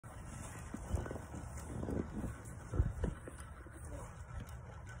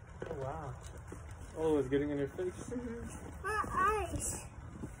Oh, it's getting in your face. My eyes.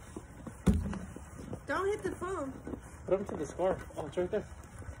 Don't hit the phone. Put it to the scarf. Oh, it's right there.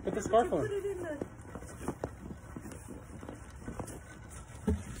 Put the scarf on. Put it in the...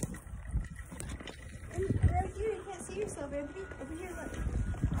 Right here, you can't see yourself, Anthony. Over here, look.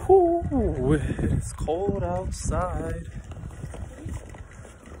 Ooh, it's cold outside.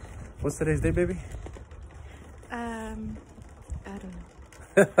 What's today's day, baby? I don't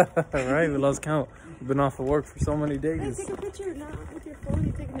know. Right, we lost count. We've been off of work for so many days. Hey, take a picture, not with your phone.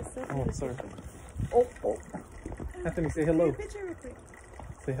 You're taking a selfie. Oh, sorry. Oh. Anthony, say hello. Take a picture real quick.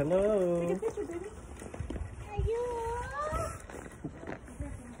 Say hello. Take a picture, baby.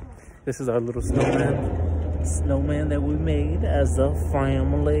 This is our little snowman. Snowman that we made as a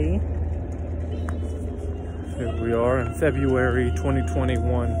family. Here we are in February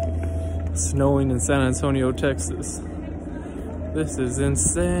 2021. Snowing in San Antonio, Texas. This is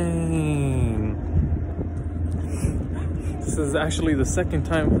insane. This is actually the second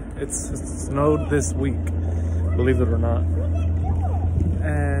time it's snowed this week, believe it or not.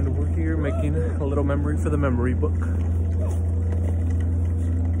 And we're here making a little memory for the memory book.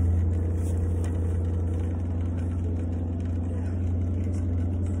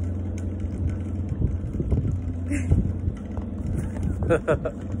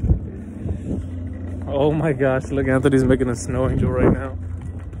 Oh my gosh, look, Anthony's making a snow angel right now.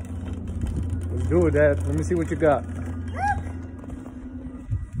 Let's do it, Dad. Let me see what you got.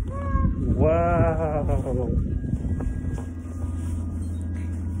 Wow.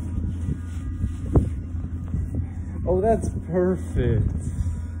 Oh, that's perfect.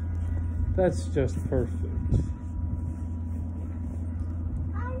 That's just perfect.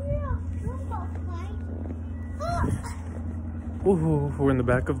 Ooh, we're in the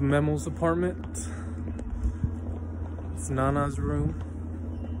back of Memo's apartment. It's Nana's room.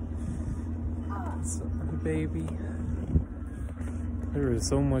 It's baby. There is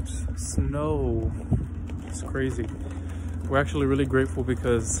so much snow. It's crazy. We're actually really grateful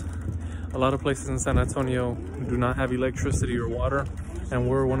because a lot of places in San Antonio do not have electricity or water, and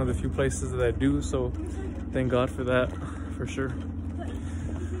we're one of the few places that do, so thank God for that, for sure.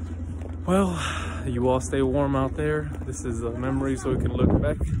 Well, you all stay warm out there. This is a memory, so we can look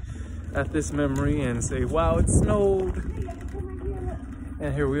back at this memory and say, wow, it snowed.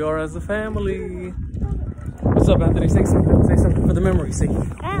 And here we are as a family. What's up, Anthony? Say something for the memory. Say,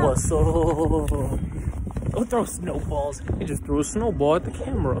 what's up? Don't throw snowballs. He just threw a snowball at the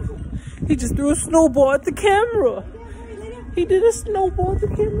camera. He just threw a snowball at the camera. He did a snowball at the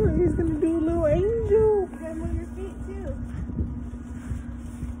camera. He's gonna do a little angel.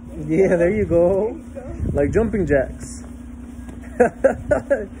 Yeah, there you go. Like jumping jacks.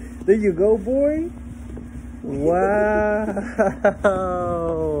 There you go, boy. Wow.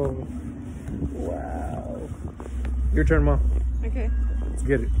 Wow. Your turn, Mom. Okay. Let's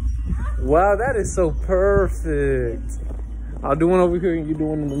get it. Wow, that is so perfect. I'll do one over here and you do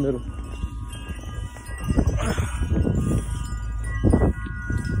one in the middle.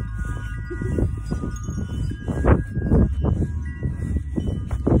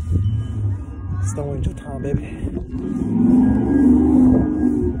 Snow angel time, baby.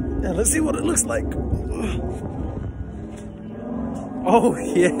 Yeah, let's see what it looks like. Oh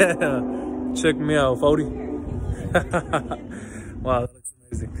yeah, check me out, 40. Wow, that looks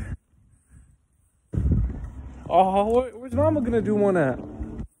amazing. Oh, where's Mama gonna do one at? Come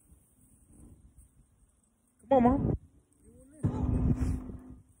on, Mom.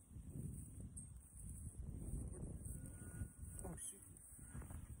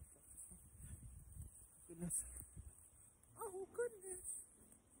 Oh goodness.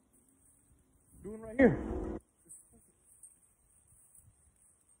 Doing right here.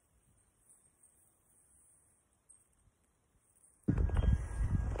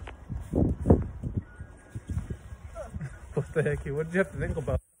 What the heck? What did you have to think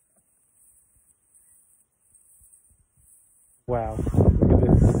about? Wow. Look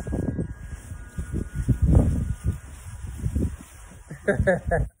at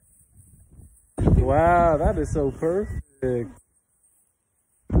this. Wow, that is so perfect.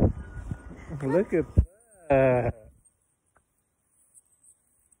 Look at that.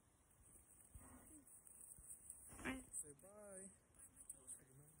 Say bye.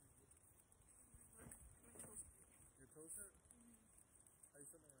 Your toes hurt? How you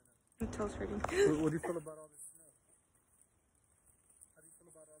feeling right now? My toes hurting. What do you feel about all this snow? How do you feel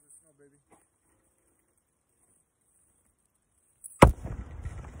about all this snow, baby?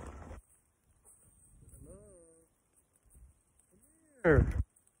 Hello. Come here. How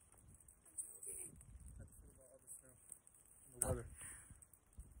do you feel about all the snow and the weather?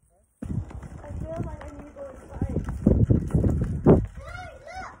 Huh? I feel like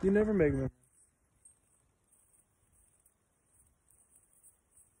You never make memories.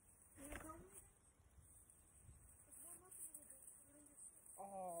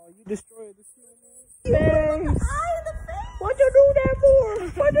 Oh, you destroyed the snowman. Yes. What'd you do that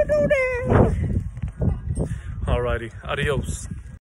for? What'd you do that? Alrighty, adios.